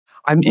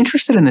I'm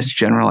interested in this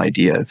general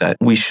idea that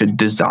we should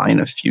design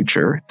a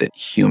future that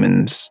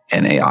humans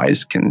and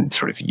AIs can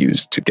sort of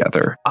use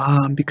together,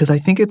 because I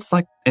think it's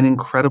like an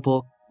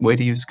incredible way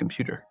to use a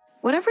computer.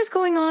 Whatever's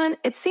going on,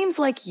 it seems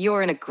like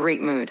you're in a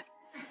great mood.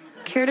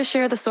 Care to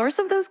share the source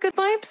of those good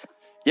vibes?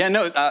 Yeah,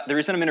 no, the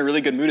reason I'm in a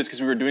really good mood is because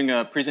we were doing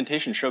a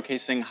presentation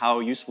showcasing how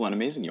useful and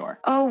amazing you are.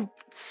 Oh,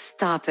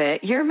 stop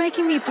it. You're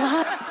making me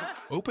blush.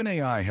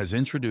 OpenAI has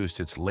introduced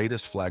its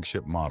latest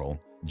flagship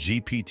model,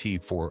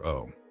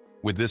 GPT-4o.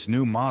 With this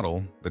new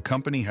model, the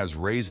company has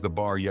raised the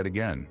bar yet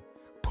again,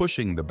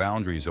 pushing the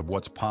boundaries of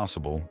what's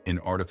possible in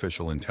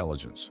artificial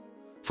intelligence.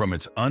 From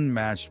its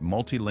unmatched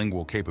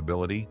multilingual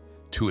capability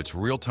to its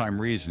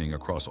real-time reasoning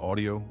across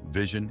audio,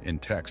 vision,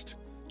 and text,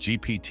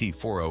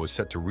 GPT-4o is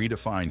set to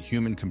redefine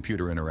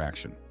human-computer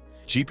interaction.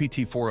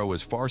 GPT-4o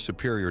is far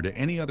superior to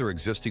any other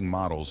existing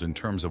models in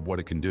terms of what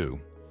it can do.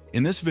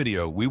 In this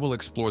video, we will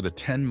explore the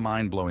 10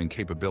 mind-blowing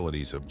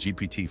capabilities of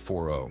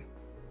GPT-4o.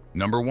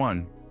 Number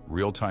 1.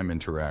 Real-time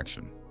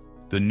interaction.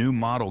 The new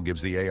model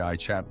gives the AI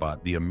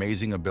chatbot the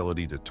amazing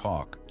ability to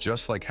talk,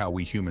 just like how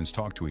we humans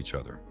talk to each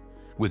other.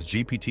 With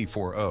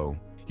GPT-4o,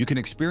 you can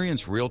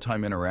experience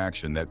real-time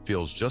interaction that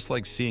feels just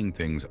like seeing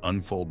things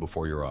unfold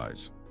before your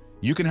eyes.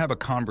 You can have a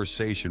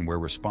conversation where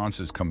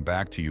responses come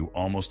back to you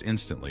almost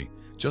instantly,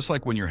 just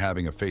like when you're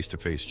having a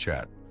face-to-face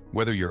chat.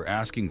 Whether you're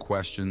asking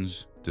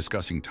questions,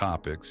 discussing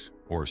topics,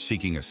 or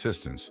seeking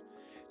assistance,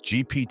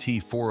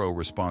 GPT-4o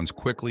responds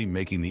quickly,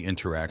 making the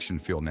interaction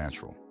feel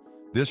natural.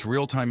 This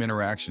real-time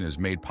interaction is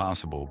made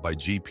possible by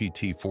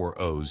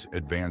GPT-4o's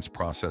advanced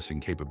processing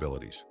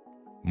capabilities.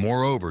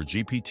 Moreover,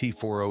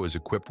 GPT-4o is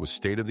equipped with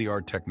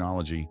state-of-the-art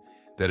technology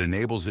that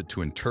enables it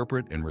to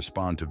interpret and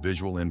respond to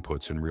visual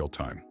inputs in real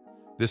time.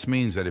 This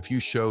means that if you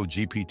show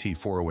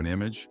GPT-4o an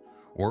image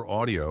or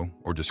audio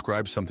or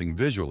describe something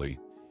visually,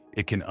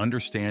 it can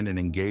understand and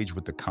engage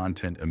with the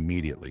content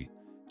immediately,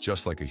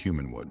 just like a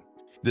human would.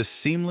 This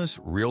seamless,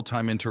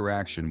 real-time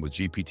interaction with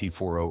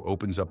GPT-4o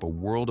opens up a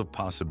world of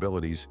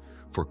possibilities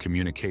for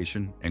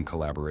communication and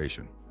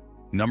collaboration.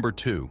 Number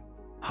 2.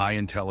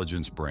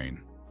 High-intelligence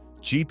brain.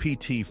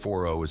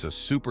 GPT-4o is a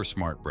super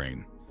smart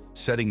brain,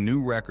 setting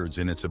new records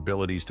in its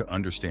abilities to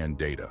understand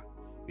data.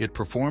 It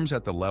performs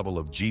at the level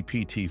of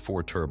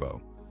GPT-4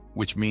 Turbo,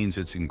 which means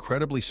it's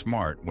incredibly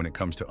smart when it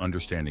comes to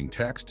understanding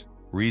text,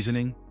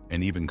 reasoning,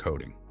 and even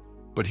coding.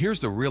 But here's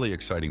the really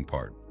exciting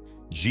part.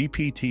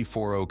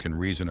 GPT-4o can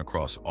reason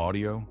across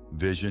audio,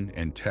 vision,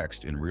 and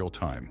text in real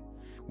time,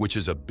 which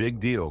is a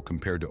big deal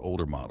compared to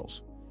older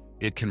models.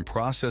 It can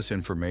process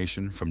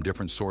information from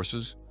different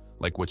sources,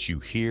 like what you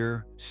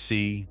hear,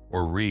 see,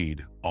 or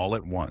read all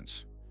at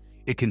once.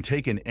 It can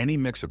take in any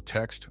mix of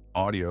text,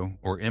 audio,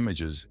 or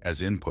images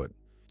as input,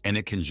 and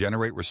it can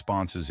generate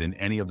responses in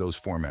any of those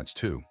formats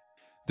too.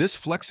 This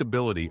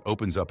flexibility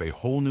opens up a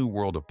whole new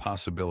world of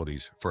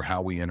possibilities for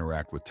how we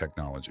interact with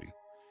technology.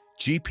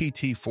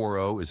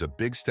 GPT-4o is a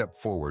big step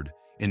forward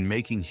in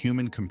making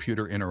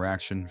human-computer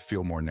interaction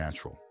feel more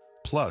natural.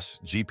 Plus,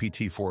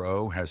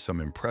 GPT-4o has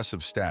some impressive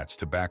stats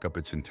to back up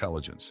its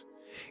intelligence.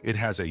 It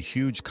has a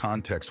huge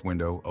context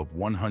window of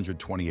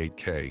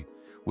 128K,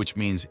 which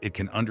means it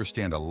can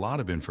understand a lot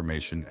of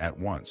information at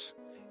once.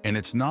 And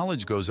its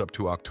knowledge goes up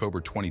to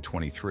October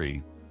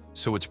 2023,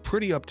 so it's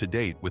pretty up to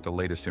date with the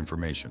latest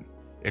information.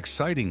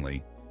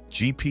 Excitingly,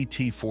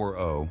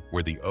 GPT-4o,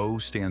 where the O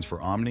stands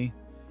for Omni,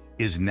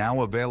 is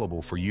now available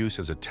for use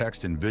as a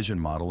text and vision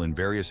model in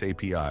various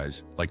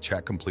APIs like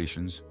Chat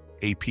Completions,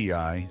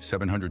 API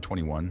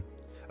 721,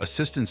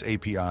 Assistance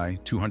API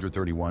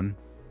 231,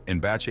 and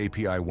Batch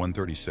API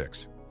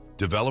 136.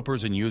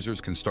 Developers and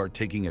users can start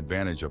taking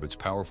advantage of its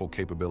powerful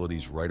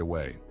capabilities right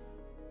away.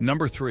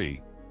 Number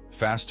 3.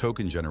 Fast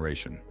token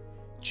generation.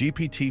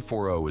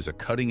 GPT-4o is a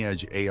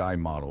cutting-edge AI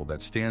model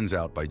that stands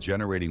out by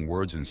generating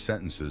words and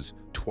sentences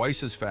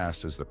twice as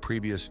fast as the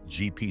previous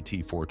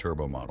GPT-4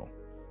 Turbo model.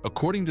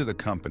 According to the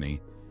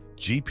company,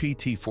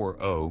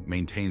 GPT-4o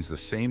maintains the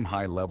same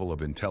high level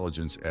of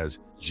intelligence as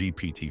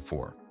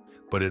GPT-4,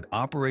 but it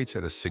operates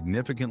at a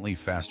significantly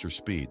faster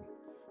speed.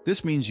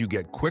 This means you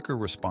get quicker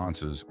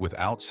responses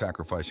without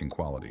sacrificing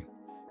quality.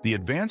 The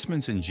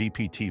advancements in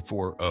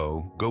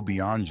GPT-4o go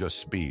beyond just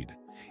speed.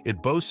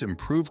 It boasts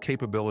improved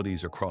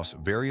capabilities across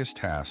various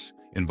tasks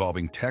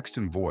involving text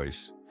and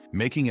voice,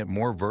 making it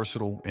more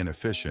versatile and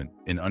efficient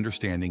in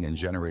understanding and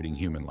generating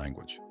human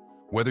language.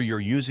 Whether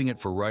you're using it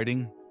for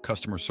writing,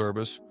 customer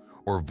service,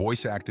 or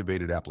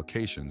voice-activated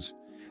applications,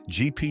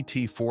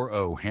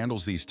 GPT-4o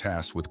handles these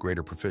tasks with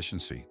greater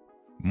proficiency.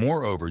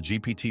 Moreover,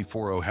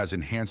 GPT-4o has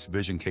enhanced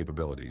vision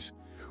capabilities,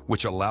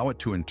 which allow it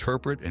to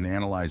interpret and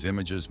analyze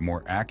images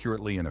more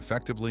accurately and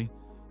effectively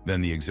than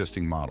the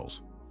existing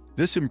models.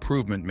 This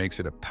improvement makes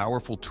it a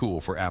powerful tool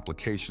for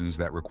applications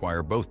that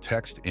require both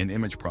text and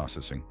image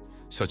processing,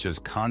 such as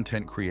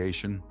content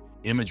creation,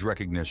 image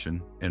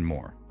recognition, and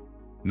more.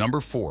 Number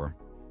 4.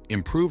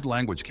 Improved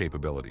language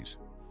capabilities.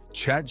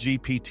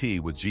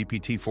 ChatGPT with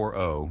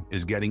GPT-4o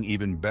is getting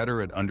even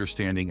better at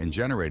understanding and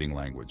generating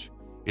language.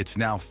 It's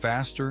now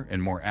faster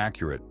and more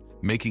accurate,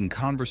 making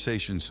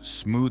conversations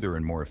smoother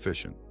and more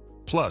efficient.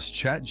 Plus,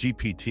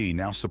 ChatGPT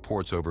now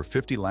supports over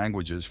 50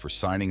 languages for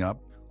signing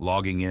up,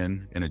 logging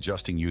in, and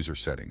adjusting user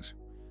settings.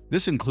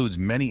 This includes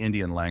many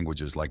Indian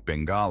languages like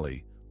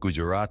Bengali,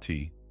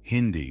 Gujarati,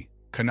 Hindi,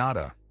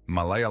 Kannada,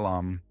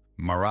 Malayalam,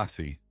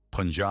 Marathi,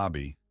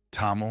 Punjabi,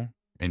 Tamil,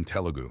 and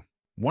Telugu.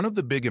 One of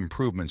the big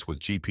improvements with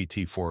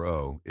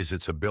GPT-4o is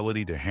its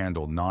ability to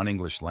handle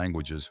non-English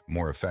languages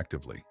more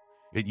effectively.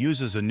 It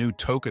uses a new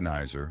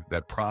tokenizer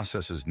that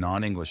processes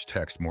non-English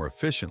text more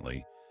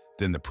efficiently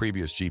than the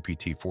previous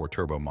GPT-4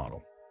 Turbo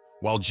model.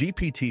 While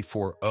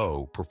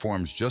GPT-4o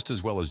performs just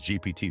as well as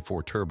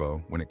GPT-4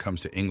 Turbo when it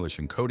comes to English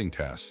and coding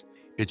tasks,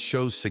 it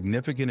shows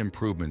significant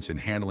improvements in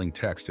handling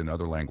text in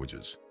other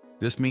languages.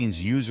 This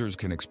means users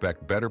can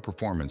expect better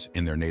performance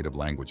in their native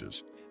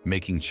languages,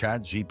 making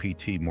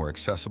ChatGPT more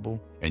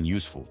accessible and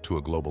useful to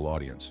a global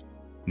audience.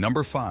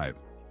 Number 5,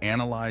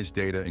 analyze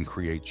data and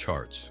create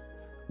charts.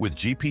 With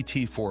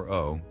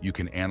GPT-4o, you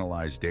can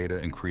analyze data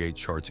and create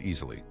charts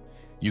easily.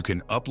 You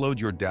can upload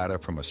your data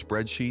from a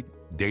spreadsheet,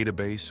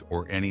 database,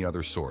 or any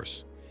other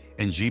source,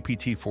 and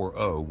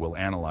GPT-4o will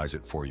analyze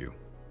it for you.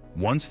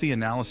 Once the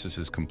analysis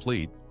is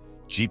complete,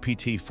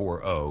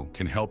 GPT-4o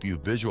can help you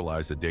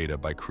visualize the data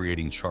by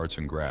creating charts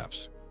and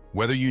graphs.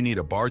 Whether you need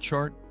a bar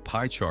chart,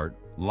 pie chart,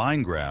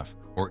 line graph,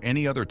 or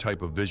any other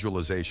type of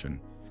visualization,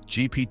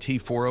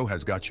 GPT-4o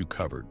has got you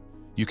covered.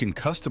 You can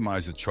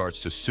customize the charts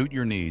to suit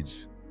your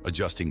needs,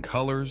 adjusting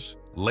colors,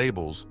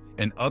 labels,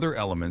 and other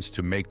elements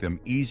to make them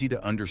easy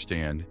to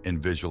understand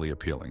and visually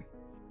appealing.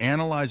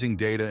 Analyzing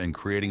data and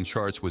creating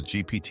charts with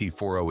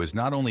GPT-4o is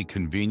not only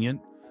convenient,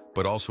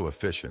 but also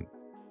efficient.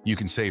 You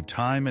can save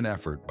time and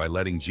effort by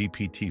letting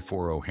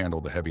GPT-4o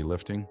handle the heavy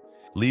lifting,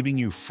 leaving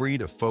you free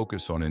to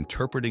focus on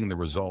interpreting the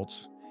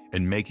results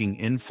and making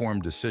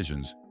informed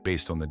decisions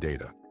based on the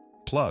data.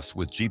 Plus,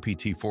 with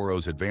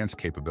GPT-4o's advanced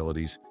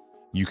capabilities,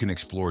 you can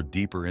explore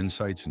deeper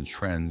insights and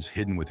trends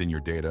hidden within your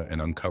data and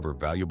uncover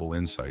valuable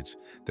insights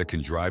that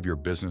can drive your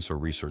business or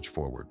research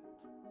forward.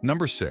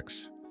 Number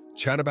 6,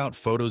 chat about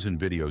photos and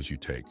videos you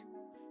take.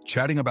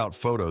 Chatting about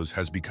photos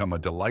has become a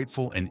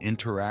delightful and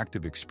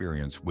interactive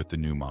experience with the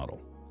new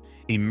model.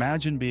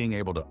 Imagine being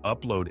able to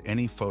upload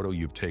any photo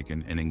you've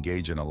taken and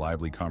engage in a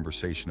lively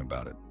conversation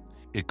about it.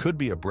 It could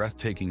be a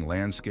breathtaking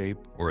landscape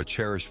or a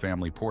cherished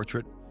family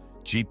portrait.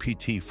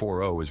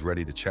 GPT-4o is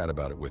ready to chat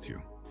about it with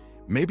you.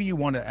 Maybe you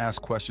want to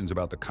ask questions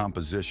about the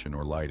composition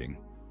or lighting,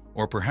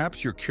 or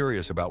perhaps you're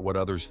curious about what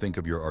others think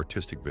of your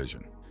artistic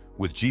vision.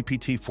 With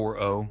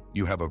GPT-4o,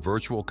 you have a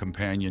virtual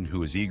companion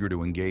who is eager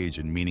to engage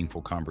in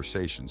meaningful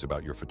conversations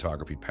about your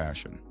photography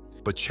passion.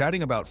 But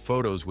chatting about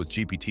photos with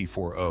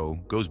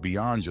GPT-4o goes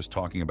beyond just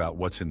talking about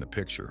what's in the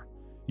picture.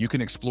 You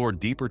can explore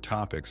deeper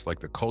topics like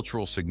the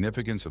cultural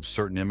significance of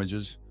certain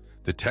images,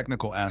 the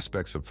technical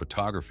aspects of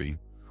photography,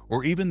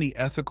 or even the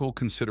ethical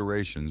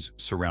considerations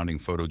surrounding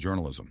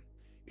photojournalism.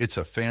 It's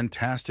a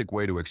fantastic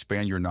way to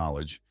expand your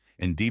knowledge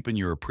and deepen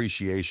your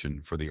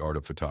appreciation for the art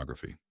of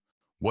photography.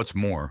 What's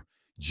more,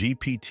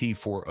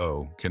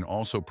 GPT-4o can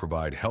also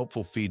provide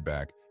helpful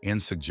feedback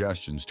and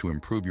suggestions to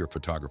improve your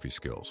photography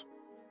skills.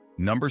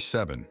 Number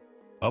 7,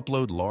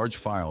 upload large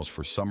files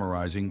for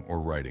summarizing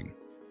or writing.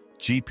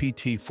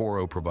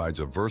 GPT-4o provides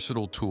a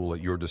versatile tool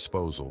at your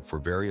disposal for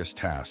various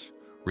tasks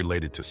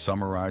related to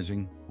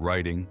summarizing,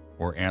 writing,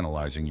 or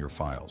analyzing your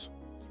files.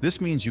 This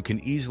means you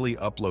can easily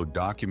upload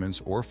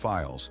documents or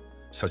files,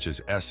 such as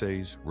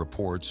essays,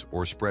 reports,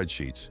 or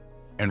spreadsheets,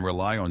 and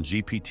rely on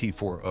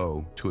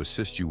GPT-4o to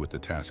assist you with the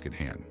task at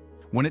hand.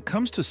 When it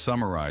comes to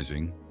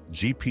summarizing,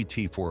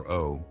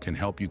 GPT-4o can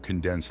help you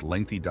condense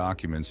lengthy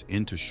documents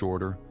into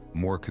shorter,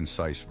 more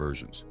concise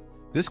versions.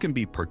 This can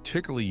be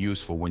particularly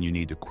useful when you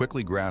need to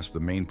quickly grasp the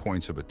main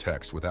points of a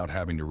text without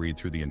having to read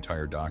through the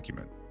entire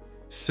document.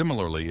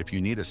 Similarly, if you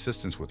need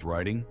assistance with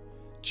writing,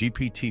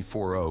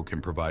 GPT-4o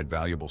can provide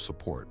valuable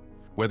support.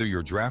 Whether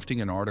you're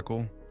drafting an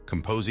article,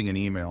 composing an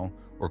email,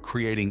 or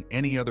creating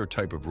any other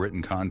type of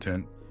written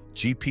content,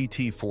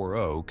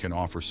 GPT-4o can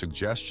offer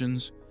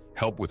suggestions,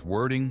 help with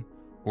wording,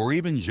 or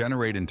even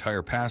generate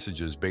entire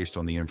passages based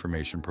on the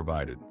information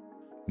provided.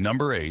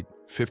 Number 8,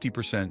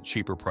 50%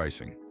 cheaper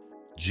pricing.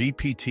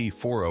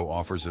 GPT-4o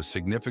offers a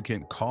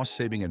significant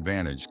cost-saving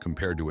advantage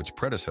compared to its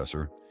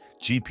predecessor,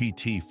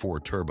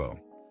 GPT-4 Turbo.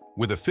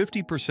 With a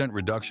 50%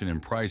 reduction in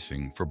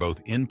pricing for both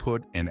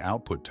input and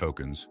output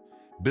tokens,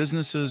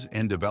 businesses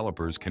and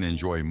developers can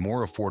enjoy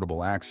more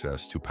affordable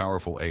access to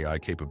powerful AI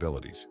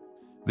capabilities.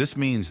 This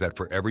means that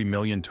for every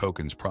million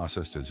tokens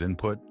processed as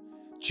input,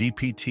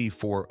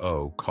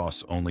 GPT-4o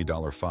costs only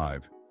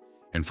 $5,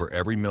 and for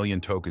every million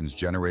tokens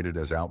generated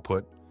as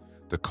output,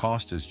 the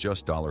cost is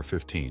just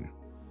 $15.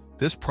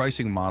 This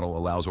pricing model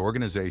allows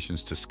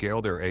organizations to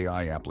scale their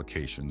AI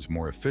applications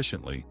more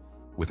efficiently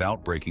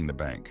without breaking the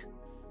bank.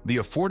 The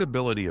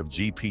affordability of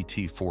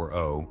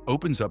GPT-4o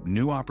opens up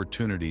new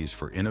opportunities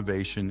for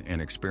innovation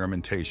and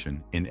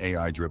experimentation in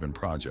AI-driven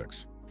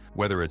projects.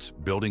 Whether it's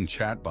building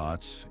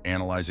chatbots,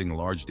 analyzing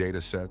large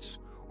data sets,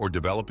 or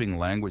developing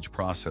language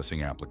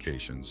processing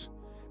applications,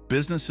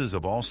 businesses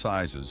of all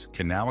sizes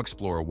can now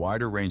explore a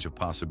wider range of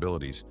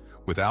possibilities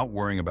without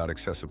worrying about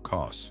excessive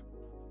costs.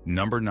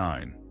 Number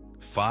 9.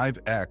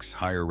 5x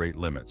higher rate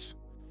limits.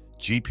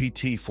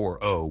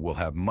 GPT-4o will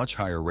have much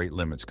higher rate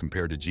limits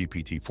compared to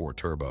GPT-4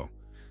 Turbo.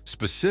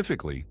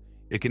 Specifically,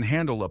 it can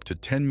handle up to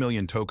 10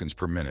 million tokens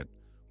per minute,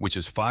 which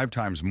is 5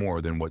 times more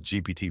than what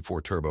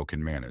GPT-4 Turbo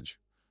can manage.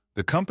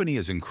 The company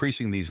is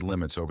increasing these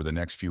limits over the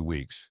next few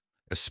weeks,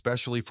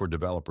 especially for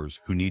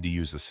developers who need to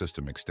use the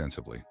system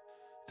extensively.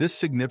 This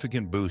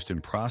significant boost in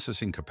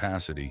processing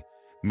capacity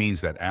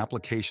means that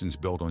applications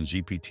built on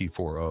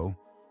GPT-4o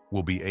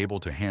will be able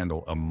to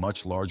handle a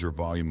much larger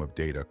volume of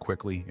data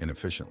quickly and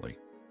efficiently.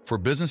 For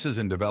businesses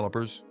and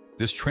developers,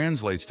 this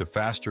translates to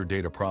faster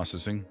data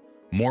processing,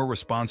 more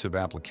responsive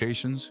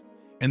applications,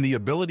 and the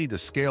ability to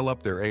scale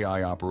up their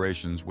AI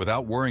operations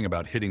without worrying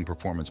about hitting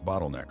performance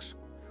bottlenecks.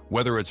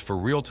 Whether it's for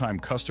real-time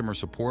customer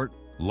support,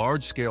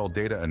 large-scale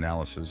data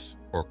analysis,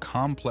 or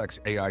complex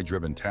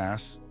AI-driven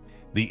tasks,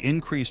 the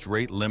increased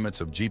rate limits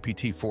of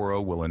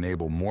GPT-4o will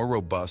enable more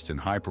robust and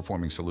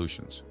high-performing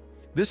solutions.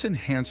 This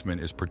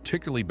enhancement is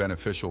particularly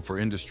beneficial for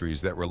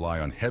industries that rely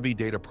on heavy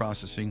data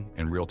processing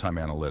and real-time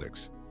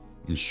analytics,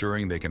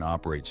 ensuring they can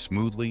operate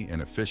smoothly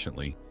and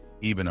efficiently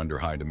even under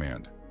high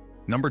demand.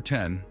 Number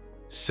 10.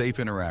 Safe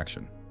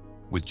interaction.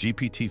 With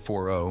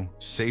GPT-4o,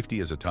 safety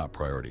is a top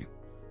priority.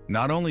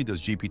 Not only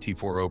does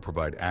GPT-4o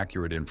provide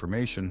accurate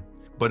information,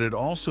 but it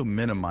also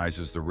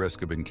minimizes the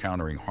risk of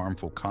encountering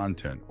harmful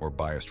content or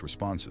biased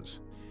responses.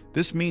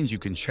 This means you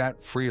can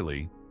chat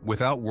freely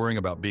without worrying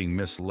about being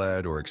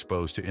misled or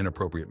exposed to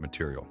inappropriate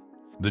material.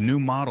 The new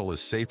model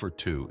is Safer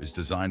 2 is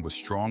designed with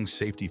strong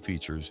safety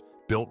features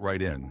built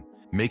right in,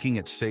 making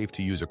it safe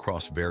to use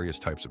across various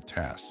types of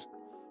tasks.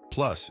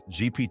 Plus,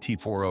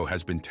 GPT-4o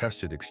has been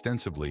tested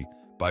extensively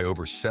by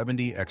over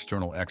 70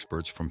 external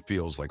experts from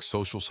fields like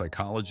social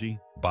psychology,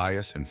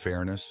 bias and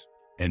fairness,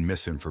 and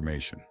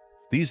misinformation.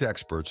 These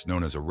experts,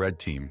 known as a red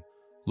team,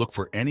 look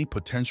for any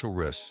potential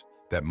risks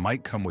that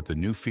might come with the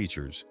new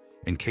features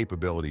and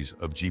capabilities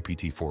of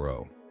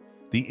GPT-4o.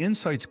 The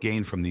insights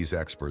gained from these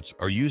experts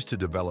are used to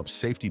develop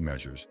safety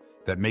measures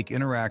that make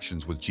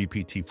interactions with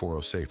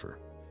GPT-4o safer.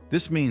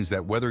 This means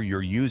that whether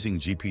you're using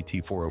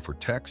GPT-4o for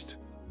text,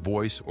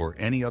 voice, or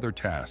any other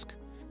task,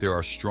 there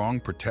are strong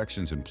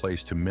protections in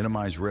place to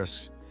minimize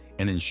risks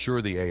and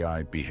ensure the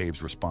AI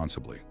behaves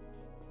responsibly.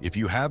 If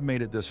you have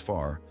made it this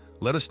far,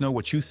 let us know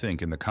what you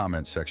think in the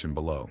comments section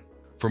below.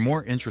 For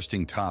more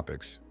interesting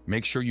topics,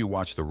 make sure you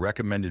watch the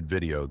recommended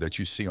video that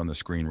you see on the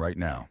screen right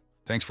now.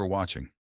 Thanks for watching.